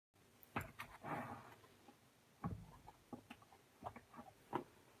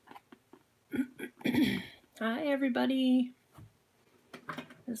Hi, everybody.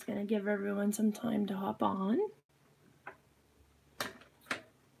 Just gonna give everyone some time to hop on.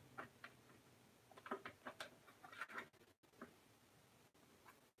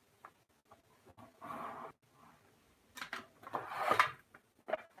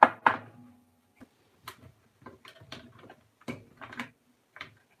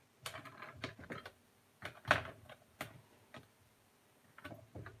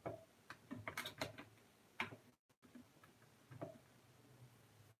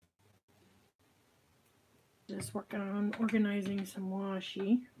 Just working on organizing some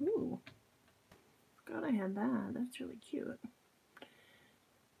washi. Ooh, forgot I had that. That's really cute.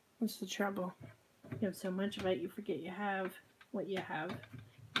 What's the trouble? You have so much of it, you forget you have what you have.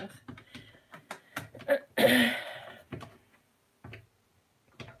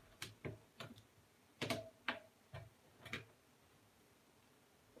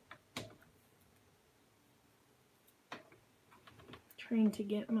 Trying to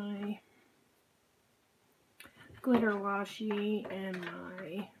get my glitter washi and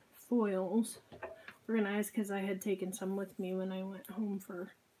my foils organized because I had taken some with me when I went home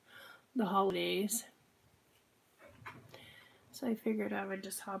for the holidays. So I figured I would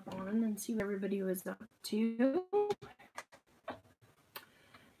just hop on and see what everybody was up to.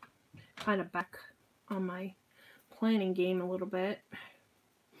 Kind of back on my planning game a little bit.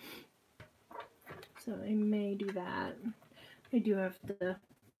 So I may do that. I do have to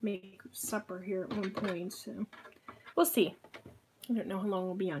make supper here at one point, so we'll see. I don't know how long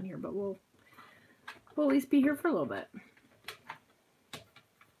we'll be on here, but we'll at least be here for a little bit.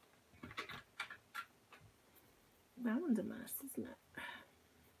 That one's a mess, isn't it?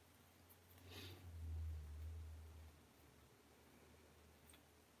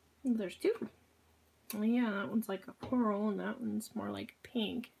 There's two. Oh yeah, that one's like a coral and that one's more like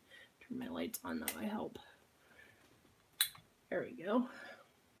pink. Turn my lights on, that might help. There we go.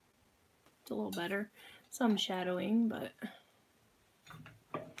 It's a little better. Some shadowing, but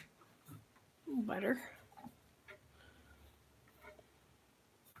a little better.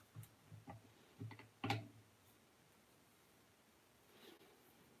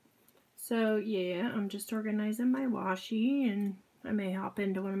 So yeah, I'm just organizing my washi, and I may hop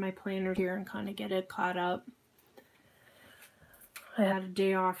into one of my planners here and kind of get it caught up. I had a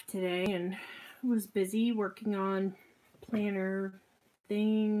day off today and was busy working on planner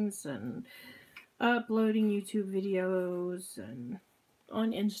things and uploading YouTube videos and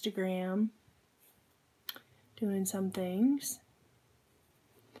on Instagram, doing some things.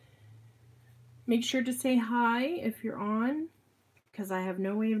 Make sure to say hi if you're on, because I have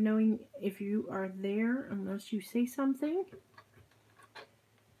no way of knowing if you are there unless you say something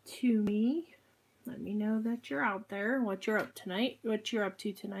to me. Let me know that you're out there, what you're up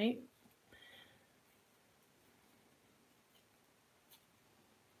to tonight.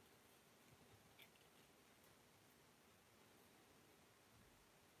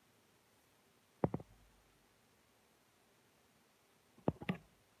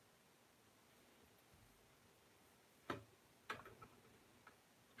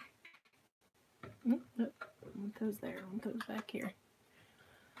 I want those there, I want those back here.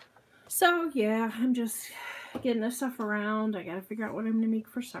 So yeah, I'm just getting this stuff around. I gotta figure out what I'm gonna make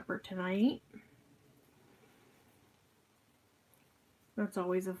for supper tonight. That's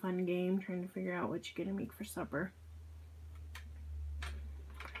always a fun game, trying to figure out what you're gonna make for supper.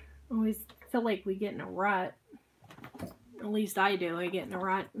 I always feel like we get in a rut. At least I do. I get in a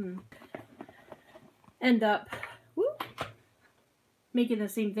rut and end up making the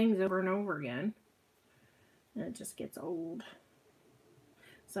same things over and over again. And it just gets old.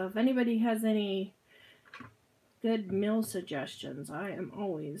 So if anybody has any good meal suggestions, I am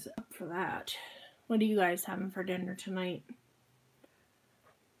always up for that. What are you guys having for dinner tonight?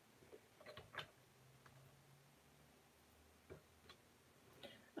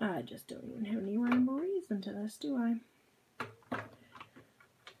 I just don't even have any rhyme or reason to this, do I? Let's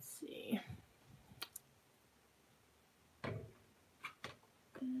see.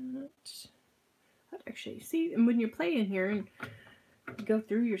 I'd actually see, and when you're playing here and you go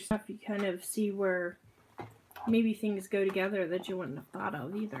through your stuff, you kind of see where maybe things go together that you wouldn't have thought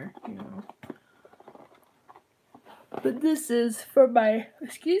of either, you know. But this is for my,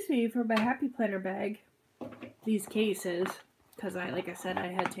 for my Happy Planner bag. These cases, because like I said, I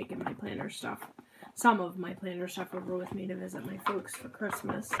had taken my planner stuff, some of my planner stuff over with me to visit my folks for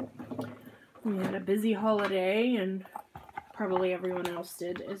Christmas. We had a busy holiday, and probably everyone else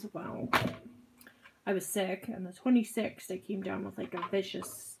did as well. I was sick, and the 26th I came down with like a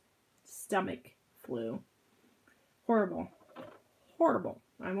vicious stomach flu. Horrible. Horrible.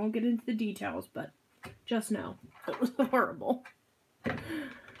 I won't get into the details, but Just know it was horrible.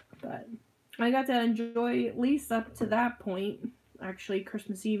 But I got to enjoy at least up to that point, actually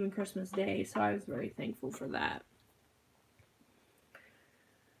Christmas Eve and Christmas Day, so I was very thankful for that.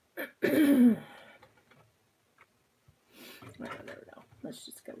 I don't know. Let's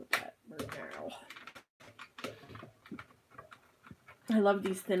just go with that right now. I love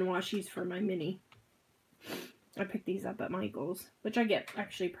these thin washies for my mini. I picked these up at Michael's, which I get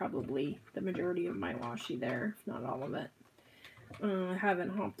actually probably the majority of my washi there, if not all of it. I haven't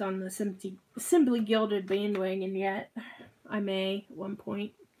hopped on the Simply Gilded bandwagon yet. I may at one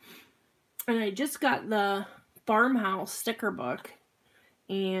point. And I just got the Farmhouse sticker book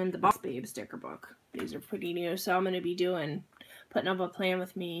and the Boss Babe sticker book. These are pretty new, so I'm going to be putting up a plan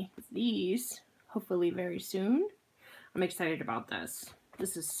with me with these, hopefully very soon. I'm excited about this.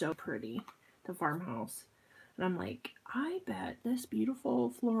 This is so pretty, the Farmhouse. And I'm like, I bet this beautiful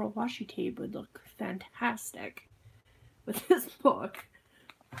floral washi tape would look fantastic with this book.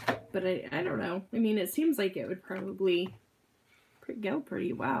 But I don't know. I mean, it seems like it would probably go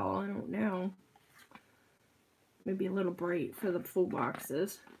pretty well. I don't know. Maybe a little bright for the full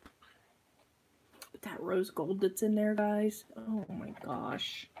boxes. But that rose gold that's in there, guys. Oh my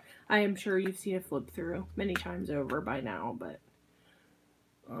gosh. I am sure you've seen it flip through many times over by now, but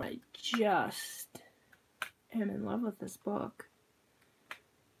I just am in love with this book.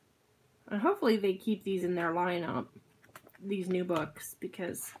 And hopefully they keep these in their lineup, these new books,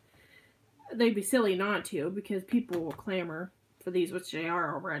 because they'd be silly not to, because people will clamor for these, which they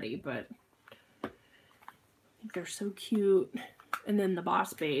are already, but I think they're so cute. And then the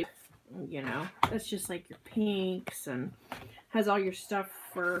Boss Babe, you know, that's just like your pinks and has all your stuff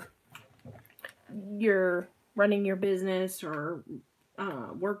for your running your business or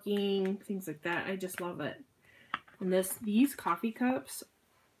working, things like that. I just love it. And these coffee cups,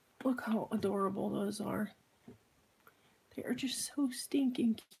 look how adorable those are. They are just so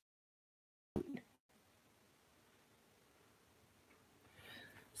stinking cute.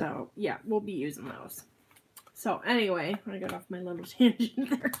 So, yeah, we'll be using those. So, anyway, I got off my little tangent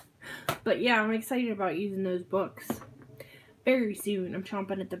there. But, yeah, I'm excited about using those books very soon. I'm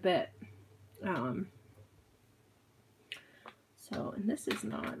chomping at the bit. So, and this is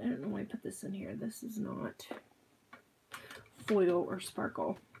not, I don't know why I put this in here. This is not foil or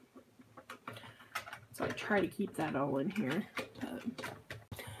sparkle. So I try to keep that all in here.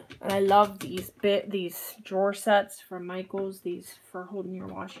 And I love these drawer sets from Michael's, these for holding your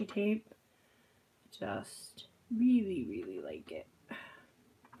washi tape. Just really, really like it.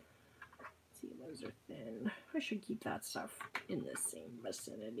 See, those are thin. I should keep that stuff in the same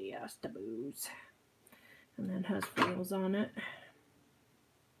vicinity as the booze. And then has foils on it.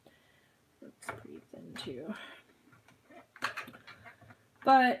 Looks pretty thin too.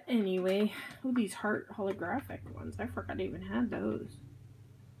 But anyway, oh, these heart holographic ones. I forgot I even had those.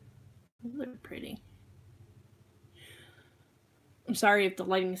 Those are pretty. I'm sorry if the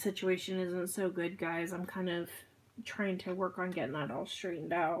lighting situation isn't so good, guys. I'm kind of trying to work on getting that all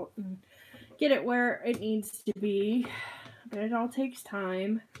straightened out and get it where it needs to be. But it all takes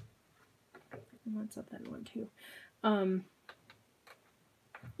time. And that's a thin one too.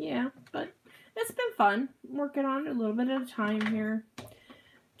 Yeah, but it's been fun. I'm working on it a little bit at a time here.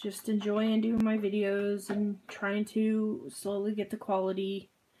 Just enjoying doing my videos and trying to slowly get the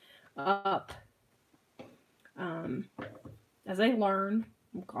quality up. As I learn,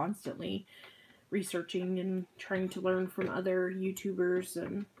 I'm constantly researching and trying to learn from other YouTubers,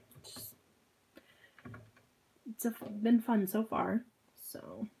 and it's been fun so far.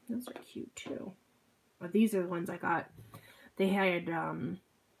 So those are cute too. But these are the ones I got. They had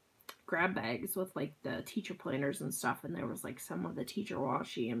grab bags with like the teacher planners and stuff, and there was like some of the teacher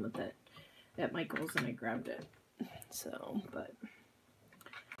washi in with it at Michael's, and I grabbed it. So, but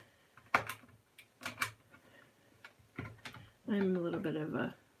I'm a little bit of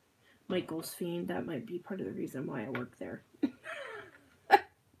a Michael's fiend. That might be part of the reason why I work there.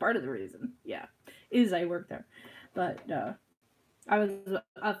 Part of the reason, yeah, is I work there. But I was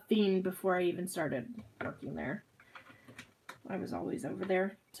a fiend before I even started working there. I was always over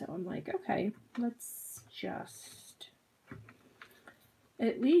there, so I'm like, okay, let's just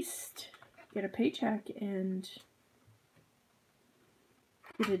at least get a paycheck and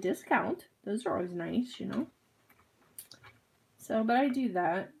get a discount. Those are always nice, you know. So, but I do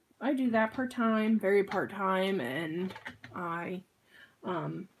that. I do that part-time, very part-time, and I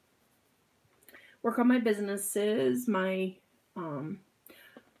work on my businesses, my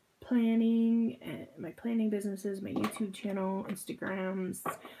planning businesses, my YouTube channel, Instagrams.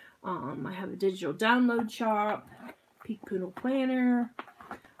 I have a digital download shop, Peak Poodle Planner.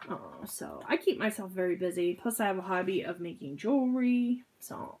 So I keep myself very busy. Plus I have a hobby of making jewelry.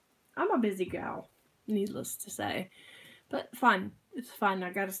 So I'm a busy gal, needless to say. But fun. It's fun.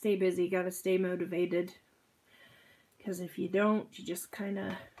 I gotta stay busy, gotta stay motivated. Because if you don't, you just kind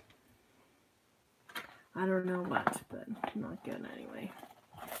of, I don't know what, but not good anyway.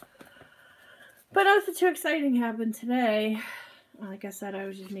 But nothing too exciting happened today. Like I said, I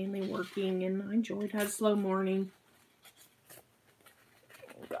was just mainly working, and I enjoyed. Had a slow morning.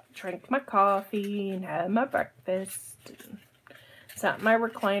 Drank my coffee and had my breakfast. And sat in my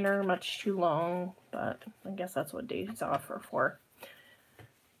recliner much too long, but I guess that's what days off are for.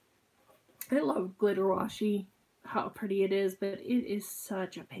 I love glitter washi, how pretty it is, but it is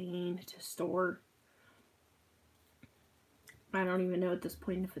such a pain to store. I don't even know at this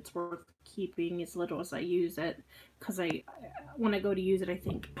point if it's worth keeping as little as I use it, because when I go to use it, I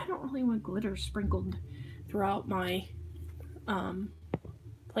think I don't really want glitter sprinkled throughout my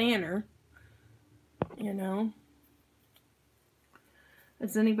planner, you know.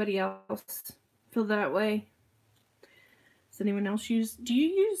 Does anybody else feel that way? Does anyone else do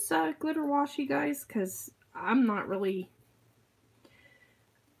you use glitter washi, guys? Because I'm not really,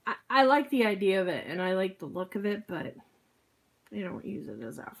 I like the idea of it, and I like the look of it, but I don't use it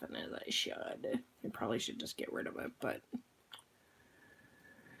as often as I should. I probably should just get rid of it, but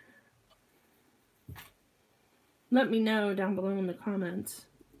let me know down below in the comments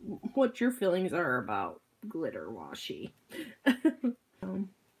what your feelings are about glitter washi.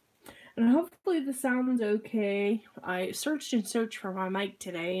 And hopefully the sound's okay. I searched and searched for my mic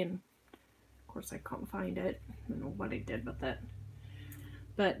today, and of course I can't find it. I don't know what I did with it.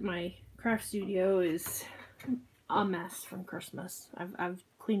 But my craft studio is a mess from Christmas. I've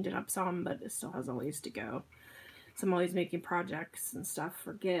cleaned it up some, but it still has a ways to go. So I'm always making projects and stuff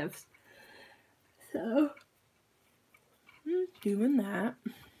for gifts. So I'm doing that.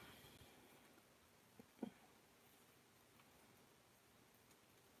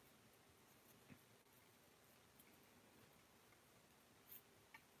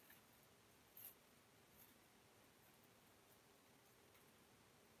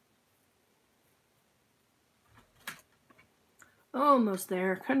 Almost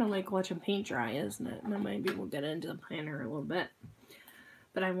there. Kind of like watching paint dry, isn't it? And then maybe we'll get into the planner a little bit.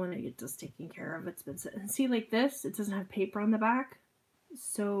 But I want to get this taken care of. It's been see, like this, it doesn't have paper on the back.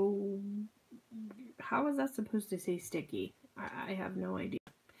 So how is that supposed to stay sticky? I have no idea.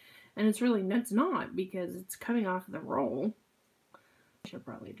 And it's not, because it's coming off the roll. I should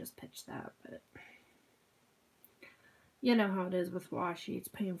probably just pitch that, but you know how it is with washi. It's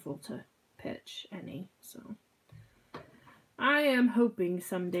painful to pitch any, so I am hoping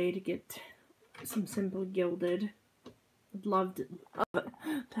someday to get some simple gilded. I'd love to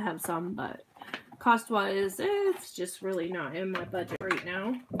have some, but cost-wise, it's just really not in my budget right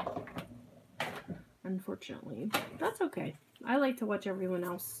now. Unfortunately, but that's okay. I like to watch everyone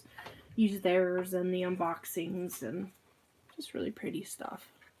else use theirs and the unboxings and just really pretty stuff.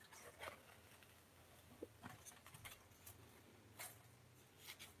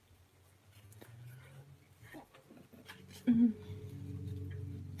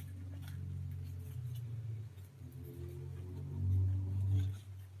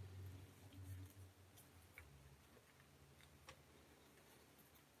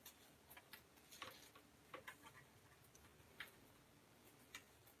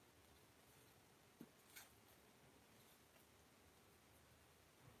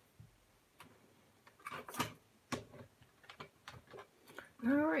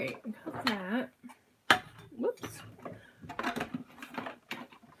 Alright, got that. Whoops. I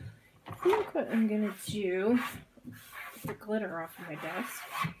think what I'm gonna do, get the glitter off my desk.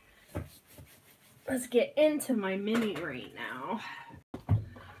 Let's get into my mini right now.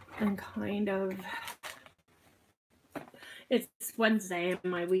 And kind of, it's Wednesday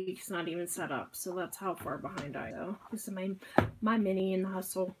and my week's not even set up, so that's how far behind I go. This is my mini in the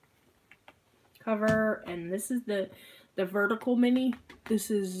Hustle cover, and this is the vertical mini.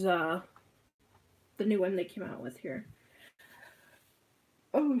 This is the new one they came out with here.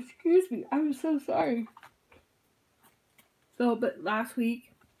 Oh, excuse me. I'm so sorry. So, but last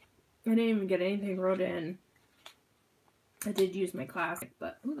week, I didn't even get anything wrote in. I did use my classic,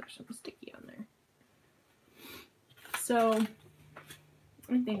 but oh, there's something sticky on there. So,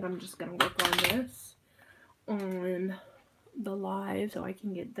 I think I'm just going to work on this on the live so I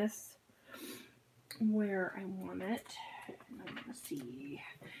can get this where I want it. I'm going to see.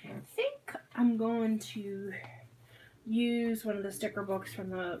 I think I'm going to use one of the sticker books from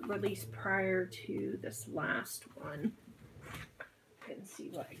the release prior to this last one. You can see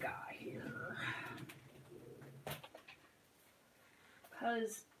what I got here.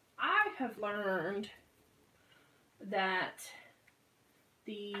 Because have learned that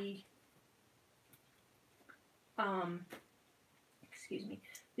the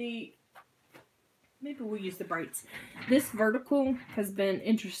maybe we'll use the brights. This vertical has been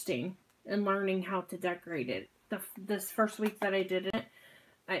interesting in learning how to decorate it. This first week that I did it,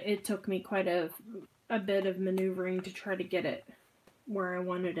 it took me quite a bit of maneuvering to try to get it where I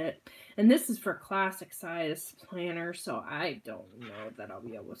wanted it. And this is for classic size planner, so I don't know that I'll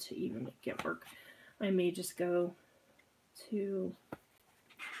be able to even make it work. I may just go to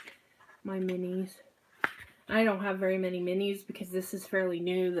my minis. I don't have very many minis because this is fairly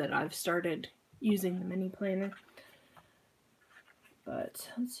new that I've started using the mini planner. But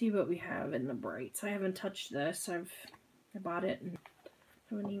let's see what we have in the brights. I haven't touched this. I bought it and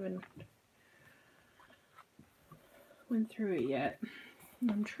haven't even went through it yet.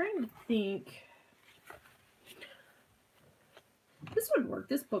 I'm trying to think. This would work.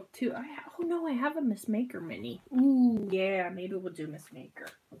 This book too. Oh no, I have a Miss Maker mini. Ooh, yeah, maybe we'll do Miss Maker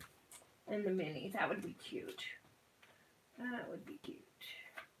and the mini. That would be cute. That would be cute.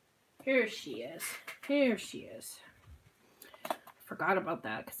 Here she is. Here she is. Forgot about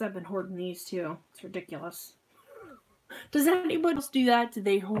that because I've been hoarding these too. It's ridiculous. Does anybody else do that? Do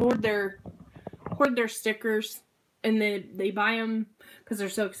they hoard their stickers and they buy them because they're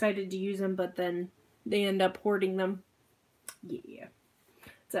so excited to use them, but then they end up hoarding them? Yeah.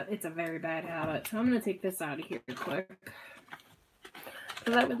 It's a very bad habit. So I'm going to take this out of here quick.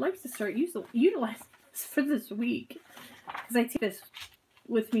 Because I would like to start utilizing this for this week. Because I take this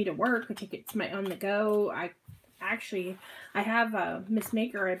with me to work. I take it to my on the go. I have a Miss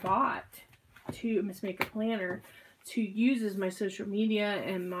Maker I bought, a Miss Maker planner to use as my social media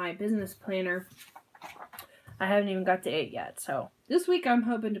and my business planner. I haven't even got to it yet. So this week I'm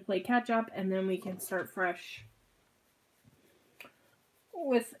hoping to play catch up and then we can start fresh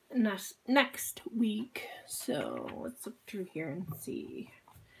with next week. So let's look through here and see.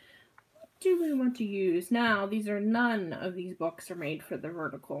 What do we want to use? Now, none of these books are made for the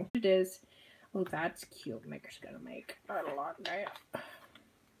vertical. It is. Oh, that's cute. Maker's gonna make. I love that.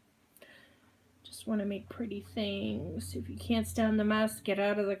 Just want to make pretty things. If you can't stand the mess, get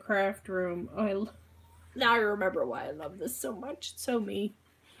out of the craft room. Oh, now I remember why I love this so much. It's so me.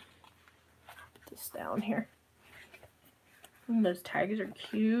 Put this down here. And those tags are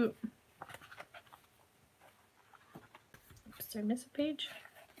cute. Oops, did I miss a page?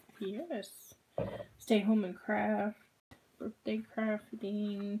 Yes. Stay home and craft. Birthday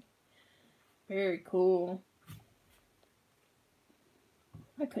crafting. Very cool.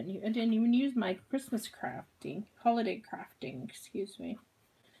 I didn't even use my Christmas crafting. Holiday crafting, excuse me.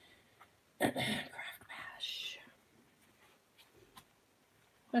 Craft Bash.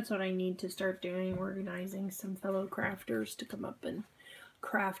 That's what I need to start doing, organizing some fellow crafters to come up and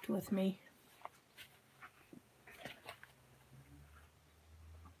craft with me.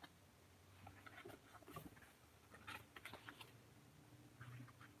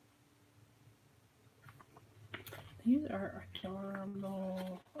 These are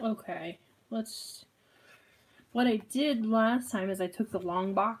adorable. Okay, what I did last time is I took the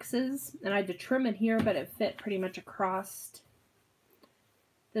long boxes and I had to trim it here, but it fit pretty much across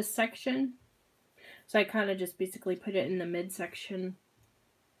this section. So I kind of just basically put it in the midsection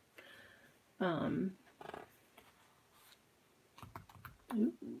of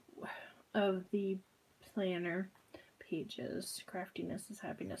the planner pages. Craftiness is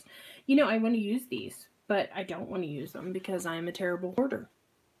happiness. You know, I want to use these, but I don't want to use them because I'm a terrible hoarder.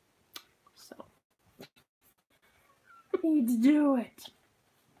 So I need to do it.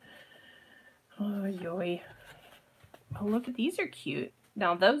 Oh, yoy. Oh, look at these are cute.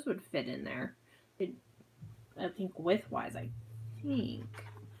 Now those would fit in there. I think width-wise, I think.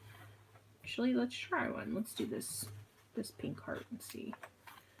 Actually, let's try one. Let's do this pink heart and see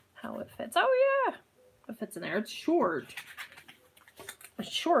how it fits. Oh yeah, it fits in there. It's short.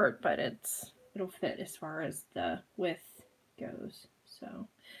 It's short, but it'll fit as far as the width goes. So,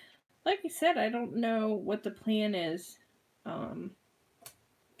 like I said, I don't know what the plan is.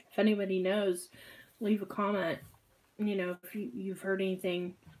 If anybody knows, leave a comment. You know, if you've heard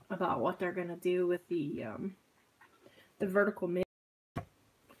anything about what they're gonna do with the vertical mid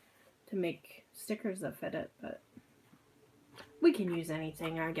to make stickers that fit it, but we can use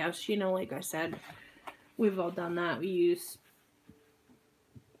anything, I guess. You know, like I said, we've all done that. We use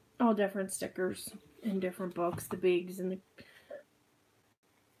all different stickers in different books, the bigs and the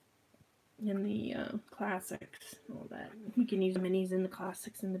classics, all that. We can use minis in the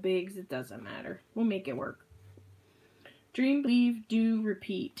classics and the bigs. It doesn't matter. We'll make it work. Dream, believe, do,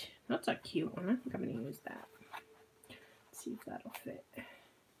 repeat. That's a cute one. I think I'm going to use that. Let's see if that'll fit.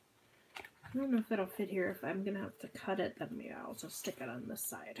 I don't know if it'll fit here. If I'm going to have to cut it, then maybe I'll just stick it on this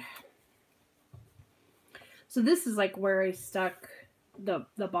side. So this is like where I stuck the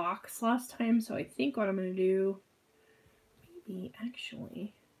box last time. So I think what I'm going to do, maybe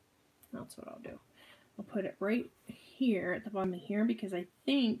actually, that's what I'll do. I'll put it right here at the bottom of here, because I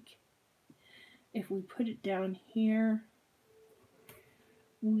think if we put it down here,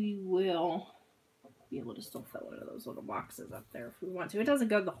 we will be able to still fill one of those little boxes up there if we want to. It doesn't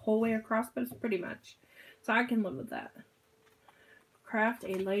go the whole way across, but it's pretty much. So I can live with that. Craft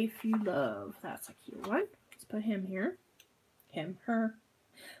a life you love. That's a cute one. Let's put him here. Him, her.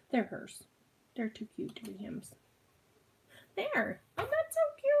 They're hers. They're too cute to be hims. There. Oh, that's so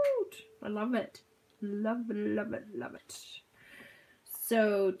cute. I love it. Love it, love it, love it.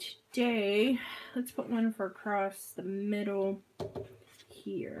 So today, let's put one for across the middle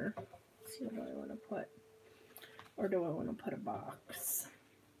here. Let's see, what do I want to put? Or do I want to put a box?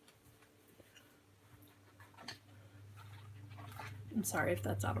 I'm sorry if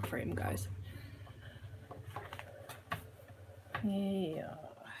that's out of frame, guys. Yeah.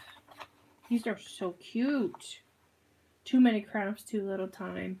 These are so cute. Too many crafts, too little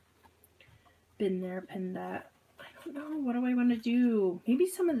time. Been there, pinned that. I don't know. What do I want to do? Maybe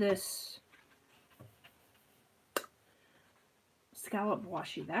some of this scallop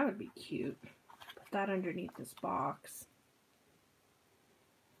washi. That would be cute. Put that underneath this box.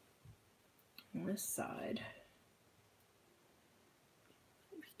 On this side.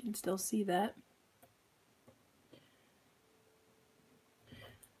 You can still see that.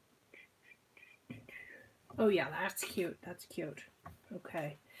 Oh yeah, that's cute. That's cute.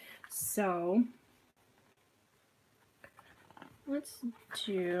 Okay. So let's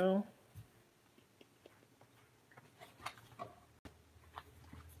do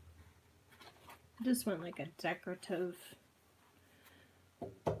just want like a decorative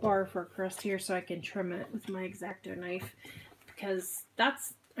bar for a crust here so I can trim it with my X-Acto knife, because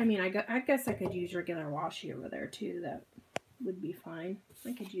that's, I mean, I guess I could use regular washi over there too. That would be fine.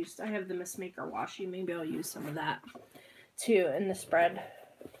 I have the Missmaker washi. Maybe I'll use some of that too in the spread,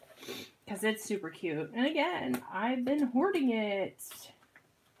 because it's super cute. And again, I've been hoarding it.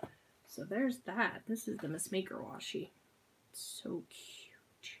 So there's that. This is the Missmaker washi. It's so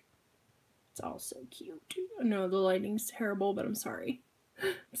cute. It's all so cute. I know the lighting's terrible, but I'm sorry.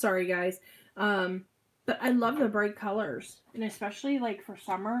 Sorry, guys. But I love the bright colors. And especially like for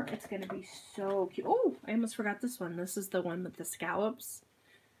summer, it's going to be so cute. Oh, I almost forgot this one. This is the one with the scallops.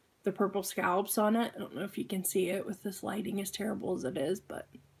 The purple scallops on it. I don't know if you can see it with this lighting as terrible as it is, but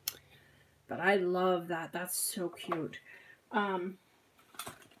I love that. That's so cute. But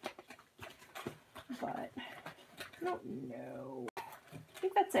I don't know. I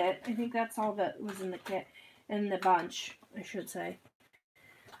think that's it. I think that's all that was in the kit. In the bunch, I should say.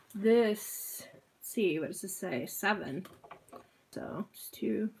 This, let's see, what does this say? 7. So, it's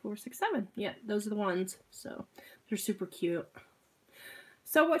 2, 4, 6, 7. Yeah, those are the ones. So, they're super cute.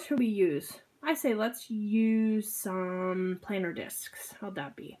 So, what should we use? I say let's use some planner discs. How'd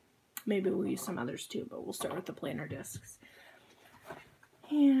that be? Maybe we'll use some others too, but we'll start with the planner discs.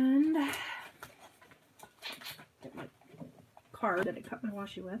 And get my card that I cut my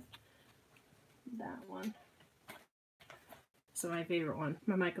washi with. That one. So my favorite one,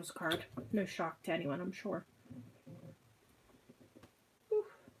 my Michaels card. No shock to anyone, I'm sure. Whew.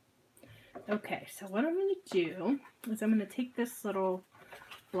 Okay, so what I'm going to do is I'm going to take this little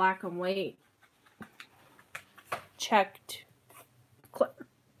black and white checked,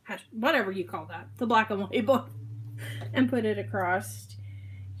 whatever you call that, the black and white book, and put it across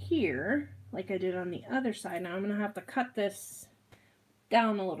here like I did on the other side. Now I'm going to have to cut this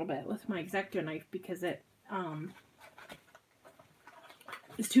down a little bit with my X-Acto knife because it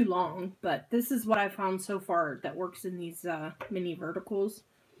is too long, but this is what I found so far that works in these mini verticals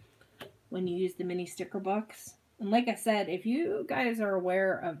when you use the mini sticker books. And like I said, if you guys are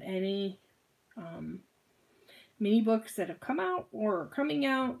aware of any mini books that have come out or are coming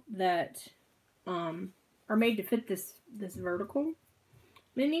out that are made to fit this vertical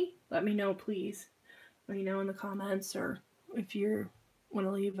mini, let me know, please. Let me know in the comments, or if you want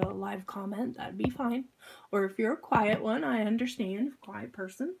to leave a live comment, that'd be fine. Or if you're a quiet one, I understand, quiet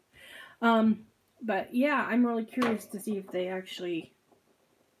person. But yeah, I'm really curious to see if they actually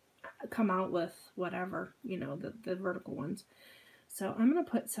come out with whatever, you know, the vertical ones. So I'm going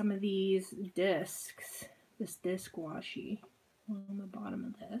to put some of these discs, this disc washi on the bottom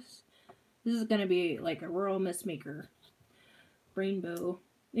of this. This is going to be like a Royal Missmaker rainbow.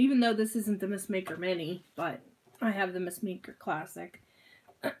 Even though this isn't the Missmaker Mini, but I have the Missmaker Classic,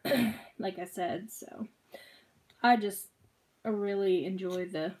 like I said. So I just I really enjoy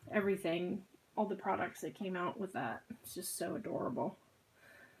everything, all the products that came out with that. It's just so adorable.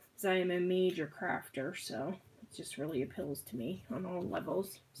 Because I am a major crafter, so it just really appeals to me on all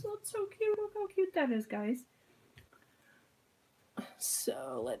levels. So it's so cute. Look how cute that is, guys.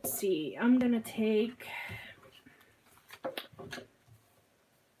 So let's see. I'm gonna take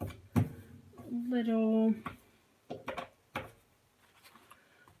little. I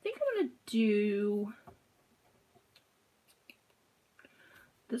think I'm gonna do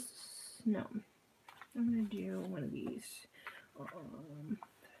this. No, I'm gonna do one of these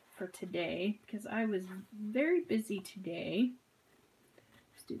for today because I was very busy today.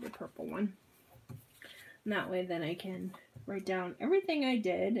 Let's do the purple one. And that way, then I can write down everything I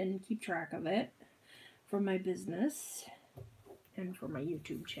did and keep track of it for my business and for my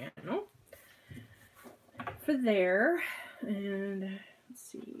YouTube channel. For there, and let's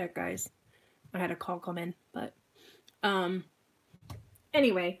see. Yeah, guys, I had a call come in, but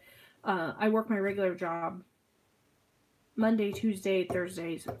anyway, I work my regular job Monday, Tuesday,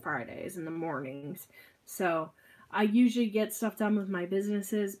 Thursdays, and Fridays in the mornings. So I usually get stuff done with my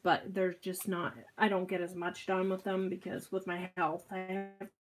businesses, but there's just not, I don't get as much done with them because with my health, I have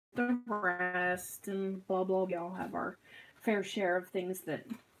to rest and blah, blah. We all have our fair share of things that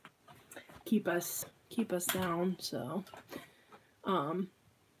keep us down. So, hi,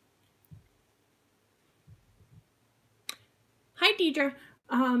 Deidre.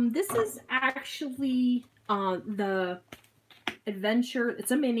 This is actually the adventure.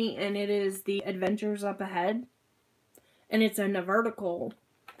 It's a mini, and it is the Adventures Up Ahead, and it's in a vertical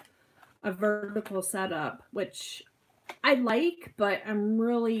setup, which I like, but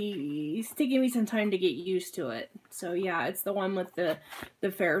it's taking me some time to get used to it. So yeah, it's the one with the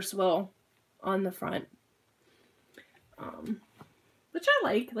Ferris wheel on the front, which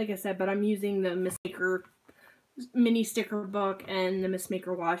I like I said, but I'm using the Missmaker mini sticker book and the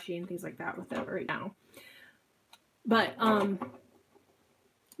Missmaker washi and things like that with it right now. But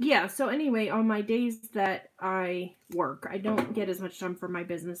yeah, so anyway, on my days that I work, I don't get as much done for my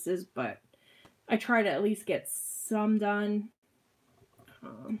businesses, but I try to at least get some done.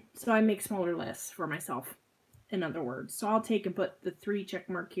 So I make smaller lists for myself, in other words. So I'll take and put the 3 check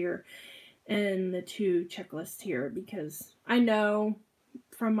mark here and the 2 checklist here, because I know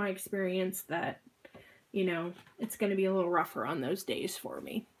from my experience that, you know, it's going to be a little rougher on those days for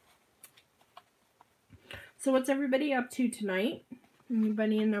me. So what's everybody up to tonight?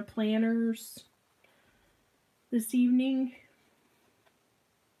 Anybody in their planners this evening?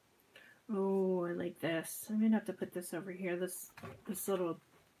 Oh, I like this. I'm going to have to put this over here. This little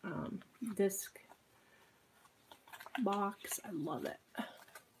disc box. I love it.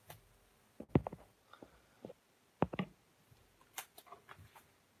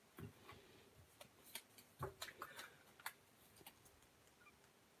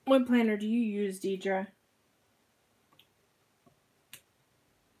 What planner do you use, Deidre?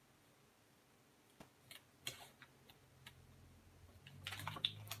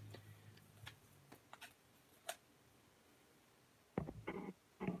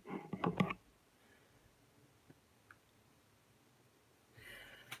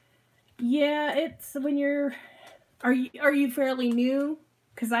 Yeah, it's when you're... Are you fairly new?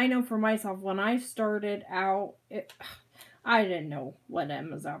 Because I know for myself, when I started out, I didn't know what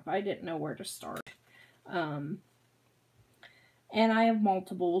M was up. I didn't know where to start. And I have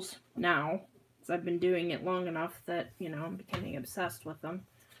multiples now, because I've been doing it long enough that, you know, I'm becoming obsessed with them.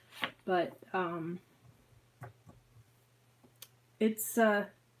 But it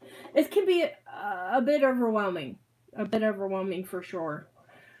can be a bit overwhelming. A bit overwhelming for sure.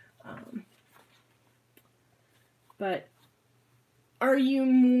 But are you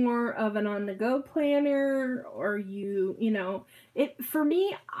more of an on-the-go planner, or you know, for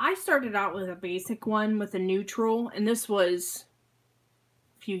me, I started out with a basic one with a neutral, and this was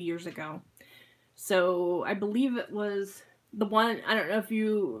a few years ago. So I believe it was the one, I don't know if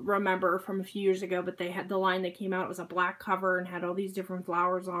you remember from a few years ago, but they had the line that came out, it was a black cover and had all these different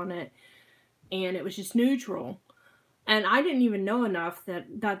flowers on it, and it was just neutral. And I didn't even know enough that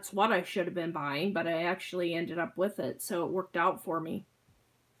that's what I should have been buying, but I actually ended up with it, so it worked out for me.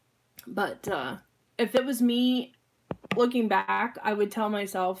 But if it was me, looking back, I would tell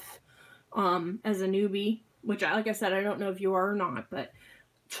myself, as a newbie, which, like I said, I don't know if you are or not, but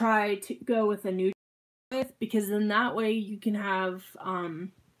try to go with a neutral, because then that way you can have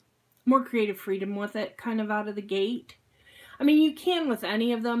more creative freedom with it, kind of out of the gate. I mean, you can with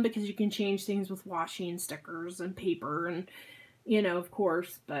any of them, because you can change things with washi and stickers and paper and, you know, of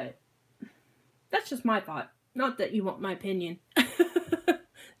course, but that's just my thought. Not that you want my opinion.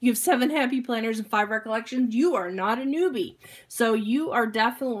 You have 7 happy planners and 5 recollections. You are not a newbie. So you are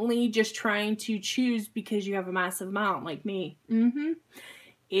definitely just trying to choose because you have a massive amount like me.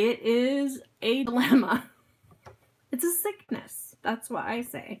 It is a dilemma. It's a sickness. That's what I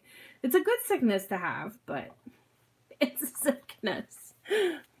say. It's a good sickness to have, but it's a sickness.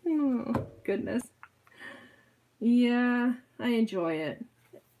 Oh, goodness. Yeah, I enjoy it.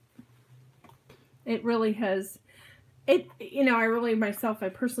 It really has. I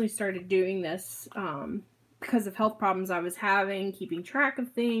personally started doing this because of health problems I was having, keeping track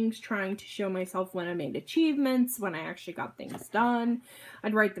of things, trying to show myself when I made achievements, when I actually got things done.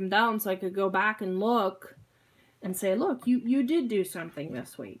 I'd write them down so I could go back and look and say, look, you did do something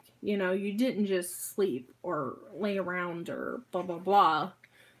this week. You didn't just sleep or lay around or blah, blah, blah,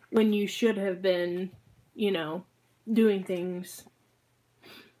 when you should have been, doing things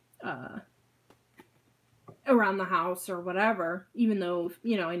around the house or whatever, even though,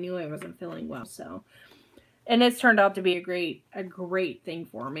 I knew I wasn't feeling well. So, and it's turned out to be a great thing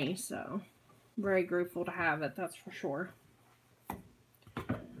for me. So, very grateful to have it. That's for sure.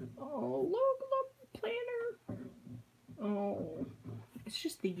 Oh, look, the planner. Oh, it's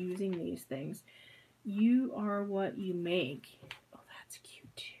just the using these things. You are what you make. Oh, that's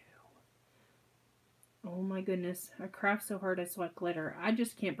cute too. Oh my goodness. I craft so hard I sweat glitter. I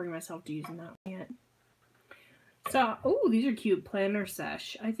just can't bring myself to using that yet. So, oh, these are cute. Planner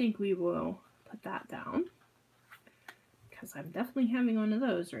sesh. I think we will put that down, because I'm definitely having one of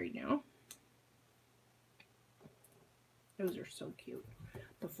those right now. Those are so cute.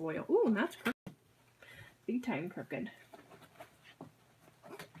 The foil. Ooh, and that's crooked. Big time crooked.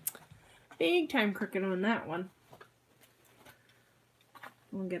 Big time crooked on that one.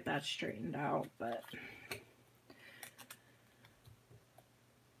 We'll get that straightened out, but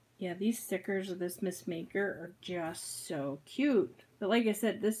yeah, these stickers of this Miss Maker are just so cute. But like I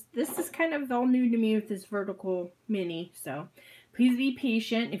said, this is kind of all new to me with this vertical mini. So please be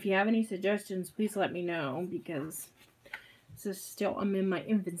patient. If you have any suggestions, please let me know, because this is still, I'm in my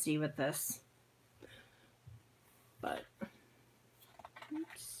infancy with this. But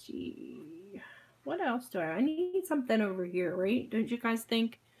let's see. What else do I need something over here, right? Don't you guys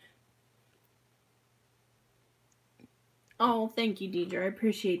think? Oh, thank you, Deidre. I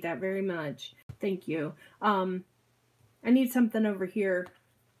appreciate that very much. Thank you. I need something over here,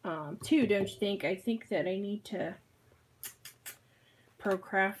 too, don't you think? I think that I need to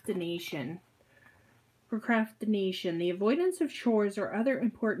procrastination. Procrastination, the avoidance of chores or other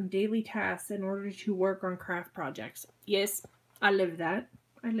important daily tasks in order to work on craft projects. Yes, I live that.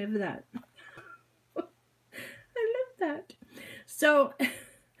 I live that. I live that. So,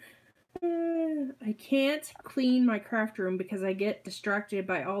 I can't clean my craft room because I get distracted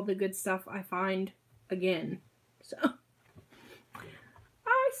by all the good stuff I find again. So,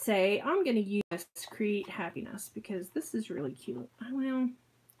 I say I'm going to use this to create happiness, because this is really cute. Well,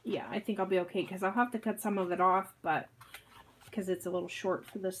 yeah, I think I'll be okay, because I'll have to cut some of it off, but because it's a little short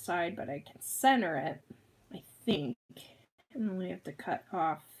for this side, but I can center it, I think. And only have to cut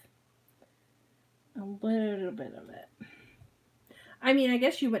off a little bit of it. I mean, I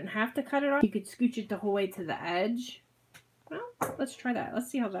guess you wouldn't have to cut it off. You could scooch it the whole way to the edge. Well, let's try that.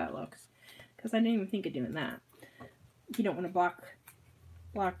 Let's see how that looks, because I didn't even think of doing that. You don't want to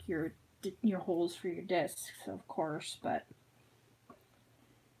block your holes for your discs, of course, but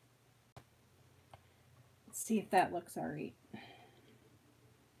let's see if that looks alright.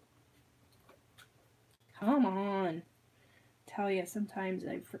 Come on. Tell you, sometimes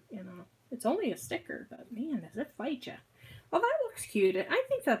it's only a sticker, but man, does it fight you. Well, that looks cute. I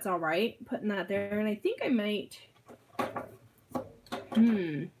think that's alright, putting that there, and I think I might, come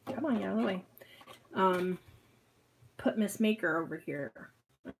on, get out of the way. Put Miss Maker over here.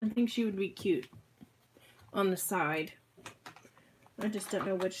 I think she would be cute on the side. I just don't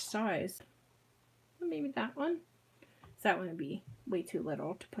know which size. Maybe that one? That one would be way too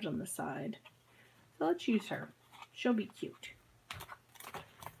little to put on the side. So let's use her. She'll be cute.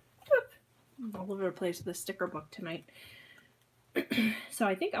 Whoop. I'm all over the place with the sticker book tonight. So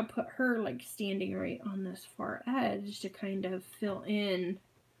I think I'll put her like standing right on this far edge to kind of fill in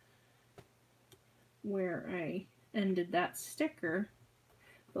where I ended that sticker.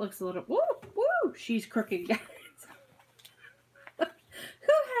 It looks a little, woo, she's crooked, guys.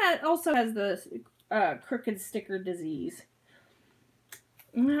 Who also has the crooked sticker disease?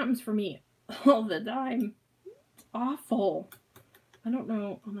 It happens for me all the time. It's awful. I don't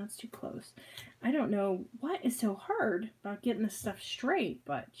know. Oh, that's too close. I don't know what is so hard about getting this stuff straight,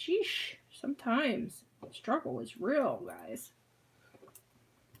 but sheesh, sometimes the struggle is real, guys.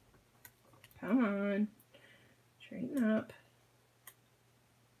 Come on. Straighten up.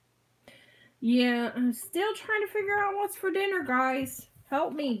 Yeah, I'm still trying to figure out what's for dinner, guys.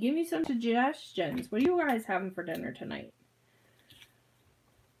 Help me. Give me some suggestions. What are you guys having for dinner tonight?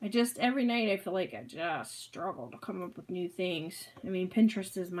 Every night I feel like I just struggle to come up with new things. I mean,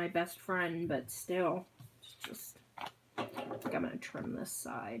 Pinterest is my best friend, but still, it's just, I think I'm going to trim this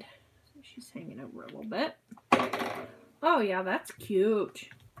side. So she's hanging over a little bit. Oh, yeah, that's cute.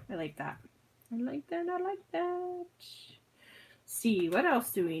 I like that. I like that. I like that. See, what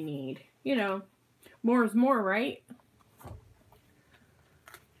else do we need? You know, more is more, right?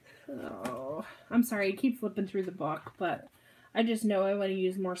 Oh, I'm sorry, I keep flipping through the book, but I just know I want to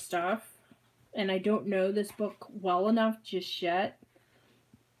use more stuff. And I don't know this book well enough just yet.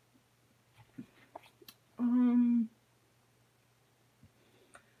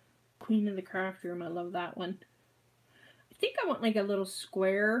 Queen of the Craft Room, I love that one. I think I want like a little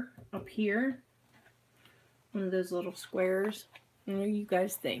square up here. One of those little squares. What do you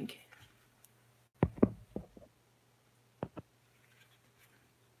guys think?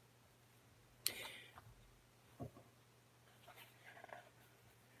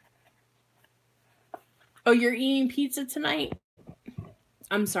 Oh, you're eating pizza tonight?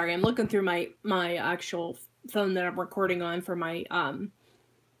 I'm sorry, I'm looking through my actual phone that I'm recording on for my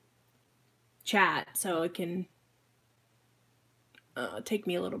chat, so it can take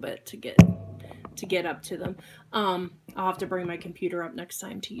me a little bit to get up to them. I'll have to bring my computer up next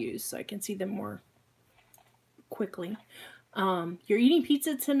time to use so I can see them more quickly. You're eating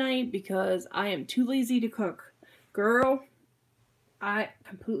pizza tonight because I am too lazy to cook. Girl, I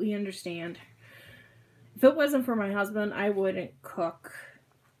completely understand. If it wasn't for my husband, I wouldn't cook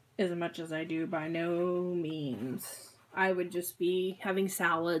as much as I do, by no means. I would just be having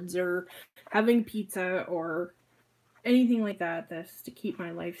salads or having pizza or anything like that just to keep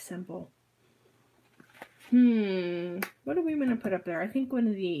my life simple. What are we going to put up there? I think one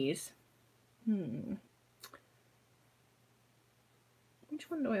of these. Which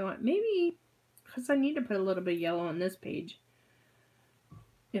one do I want? Maybe, because I need to put a little bit of yellow on this page.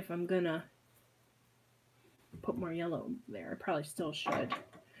 If I'm going to put more yellow there. I probably still should.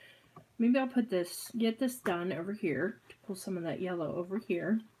 Maybe I'll get this done over here to pull some of that yellow over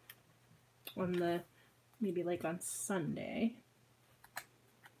here on maybe like on Sunday.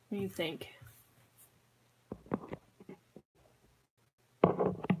 What do you think?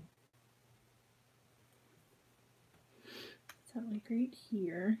 So like right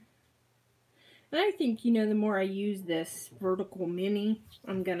here. And I think, the more I use this vertical mini,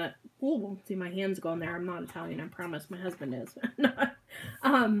 I'm gonna, see my hands going there. I'm not Italian, I promise. My husband is.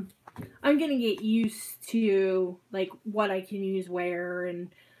 I'm gonna get used to like what I can use where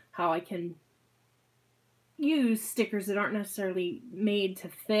and how I can use stickers that aren't necessarily made to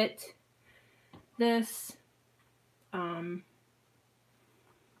fit this, and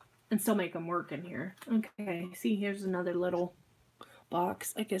still make them work in here. Okay, see, here's another little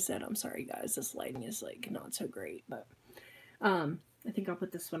box. Like I said, I'm sorry guys, this lighting is like not so great, but I think I'll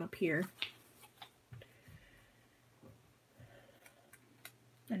put this one up here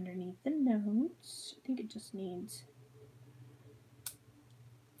underneath the notes. I think it just needs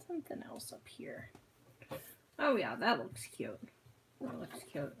something else up here. Oh yeah, that looks cute. That looks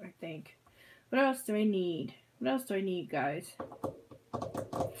cute, I think. What else do I need? What else do I need, guys?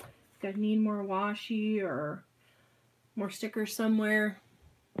 Do I need more washi or more stickers somewhere?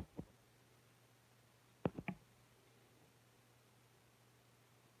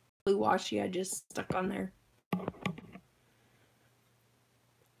 Blue washi I just stuck on there.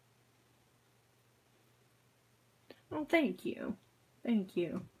 Oh, thank you. Thank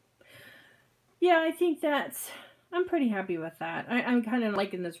you. Yeah, I think I'm pretty happy with that. I'm kind of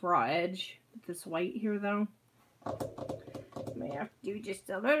liking this raw edge with this white here, though. May have to do just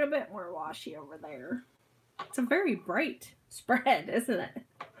a little bit more washi over there. It's a very bright spread, isn't it?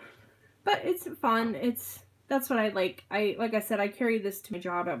 But it's fun. That's what I like. Like I said, I carry this to my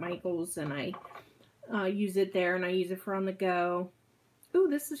job at Michael's, and I use it there, and I use it for on the go. Ooh,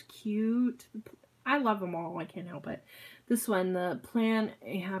 this is cute. I love them all. I can't help it. This one, the Plan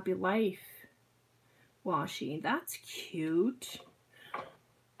a Happy Life washi. That's cute.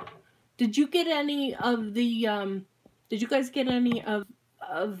 Did you get any of the did you guys get any of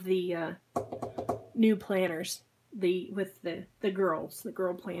the new planners? With the girl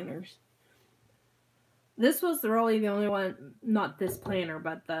planners. This was really the only one, not this planner,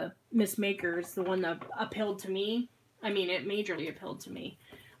 but the Miss Makers, the one that appealed to me. I mean, it majorly appealed to me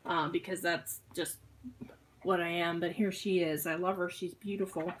because that's just what I am. But here she is. I love her. She's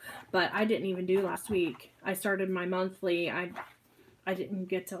beautiful. But I didn't even do last week. I started my monthly. I didn't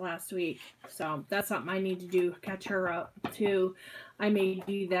get to last week. So that's something I need to do. Catch her up too. I may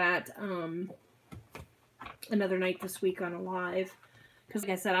do that another night this week on a live. Because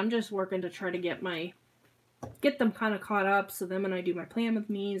like I said, I'm just working to try to get them kind of caught up. So then when I do my plan with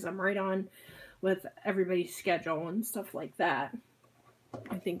me's, I'm right on with everybody's schedule and stuff like that.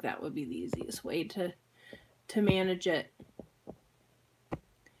 I think that would be the easiest way to manage it.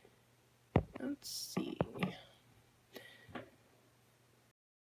 Let's see.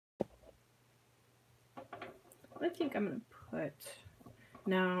 I think I'm going to put...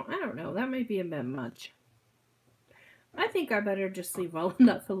 No, I don't know. That might be a bit much. I think I better just leave well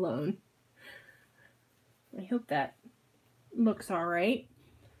enough alone. I hope that looks alright.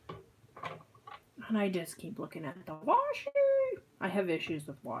 And I just keep looking at the washi. I have issues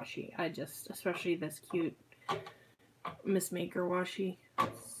with washi. Especially this cute Miss Maker washi.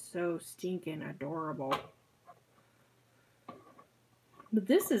 So stinking adorable. But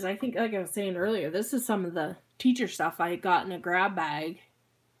this is, I think, like I was saying earlier, this is some of the teacher stuff I got in a grab bag.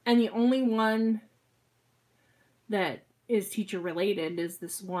 And the only one that is teacher related is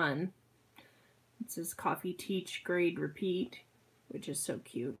this one. It says Coffee Teach Grade Repeat, which is so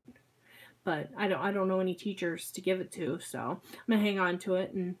cute. But I don't know any teachers to give it to, so I'm gonna hang on to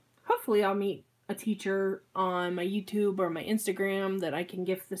it, and hopefully I'll meet a teacher on my YouTube or my Instagram that I can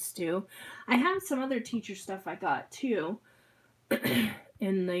gift this to. I have some other teacher stuff I got too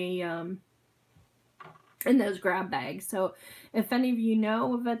in the in those grab bags. So if any of you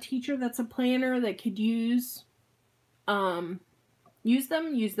know of a teacher that's a planner that could use them, use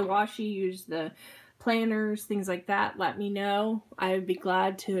the washi, use the planners, things like that, let me know. I would be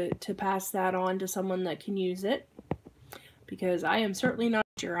glad to pass that on to someone that can use it, because I am certainly not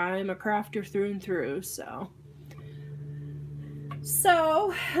sure. I am a crafter through and through. So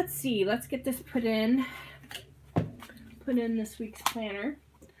let's see, let's get this put in this week's planner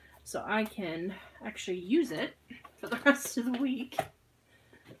so I can actually use it for the rest of the week.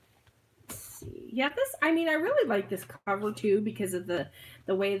 Yeah, I really like this cover too, because of the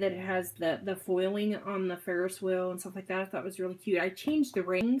way that it has the foiling on the Ferris wheel and stuff like that. I thought it was really cute. I changed the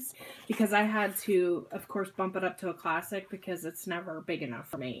rings because I had to, of course, bump it up to a classic because it's never big enough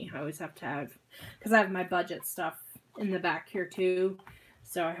for me. I always have to have, because I have my budget stuff in the back here too,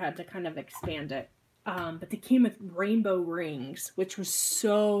 so I had to kind of expand it. But they came with rainbow rings, which was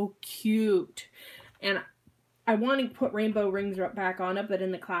so cute. And I want to put rainbow rings back on it, but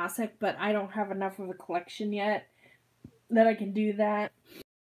in the classic, but I don't have enough of a collection yet that I can do that.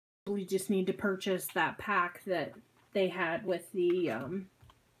 We just need to purchase that pack that they had with the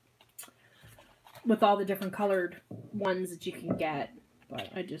with all the different colored ones that you can get, but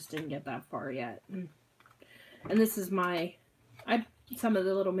I just didn't get that far yet. And this is some of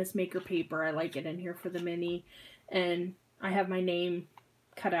the little Miss Maker paper. I like it in here for the mini, and I have my name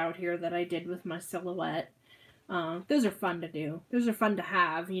cut out here that I did with my silhouette. Those are fun to do. Those are fun to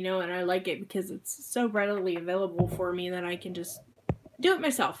have, and I like it because it's so readily available for me that I can just do it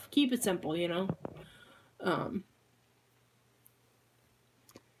myself. Keep it simple,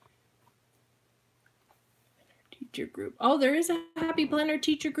 Teacher group. Oh, there is a Happy Planner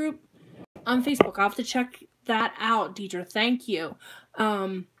teacher group on Facebook. I'll have to check that out, Deidre. Thank you.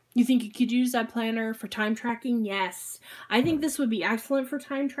 You think you could use that planner for time tracking? Yes. I think this would be excellent for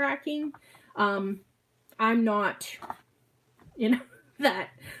time tracking. I'm not, that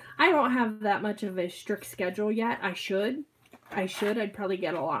I don't have that much of a strict schedule yet. I should. I'd probably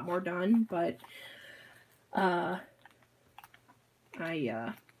get a lot more done, but I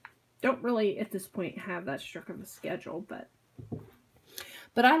don't really at this point have that strict of a schedule, but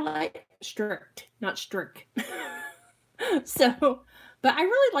I like strict, not strict. So, but I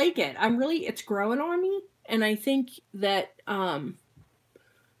really like it. It's growing on me, and I think that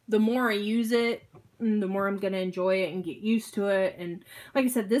the more I use it, the more I'm going to enjoy it and get used to it. And like I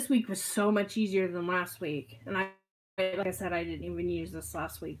said, this week was so much easier than last week. And like I said, I didn't even use this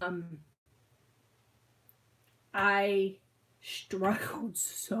last week. I struggled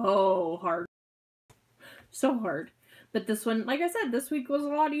so hard. But this one, like I said, this week was a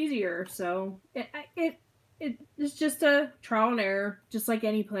lot easier. So it's just a trial and error, just like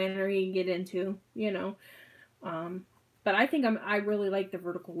any planner you can get into, But I think I really like the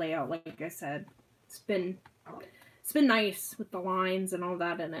vertical layout. Like I said, it's been nice with the lines and all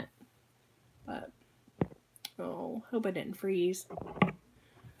that in it. But hope I didn't freeze.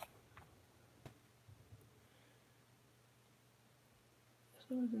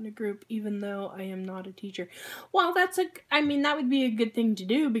 So I was in a group, even though I am not a teacher. Well, that would be a good thing to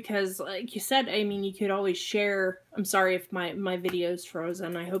do, because like you said, you could always share. I'm sorry if my video's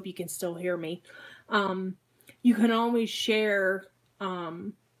frozen. I hope you can still hear me. You can always share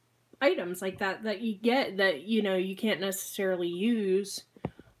items like that you get that, you know, you can't necessarily use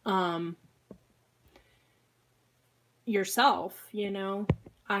yourself, you know.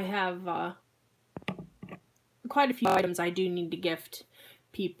 I have quite a few items I do need to gift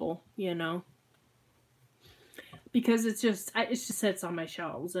people, you know, because it just sits on my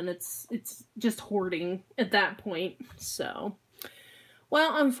shelves, and it's just hoarding at that point. So,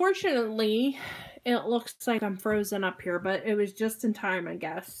 well, unfortunately, it looks like I'm frozen up here, but it was just in time, I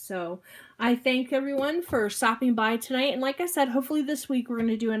guess. So I thank everyone for stopping by tonight, and like I said, hopefully this week we're going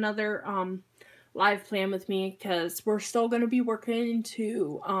to do another live plan with me, because we're still going to be working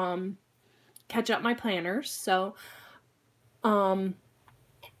to catch up my planners. So oh,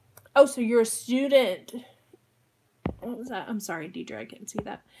 so you're a student. What was that? I'm sorry, Deidre, I couldn't see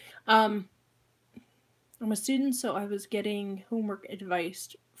that. I'm a student, so I was getting homework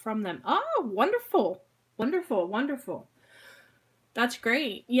advice from them. Oh, wonderful. Wonderful, wonderful. That's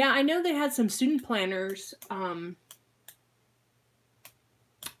great. Yeah, I know they had some student planners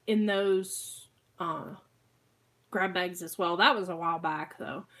in those grab bags as well. That was a while back,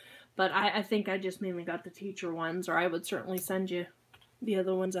 though. But I think I just mainly got the teacher ones, or I would certainly send you the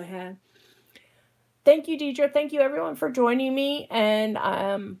other ones I had. Thank you, Deidre. Thank you, everyone, for joining me and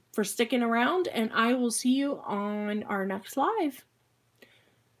for sticking around. And I will see you on our next live.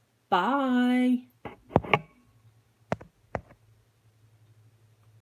 Bye.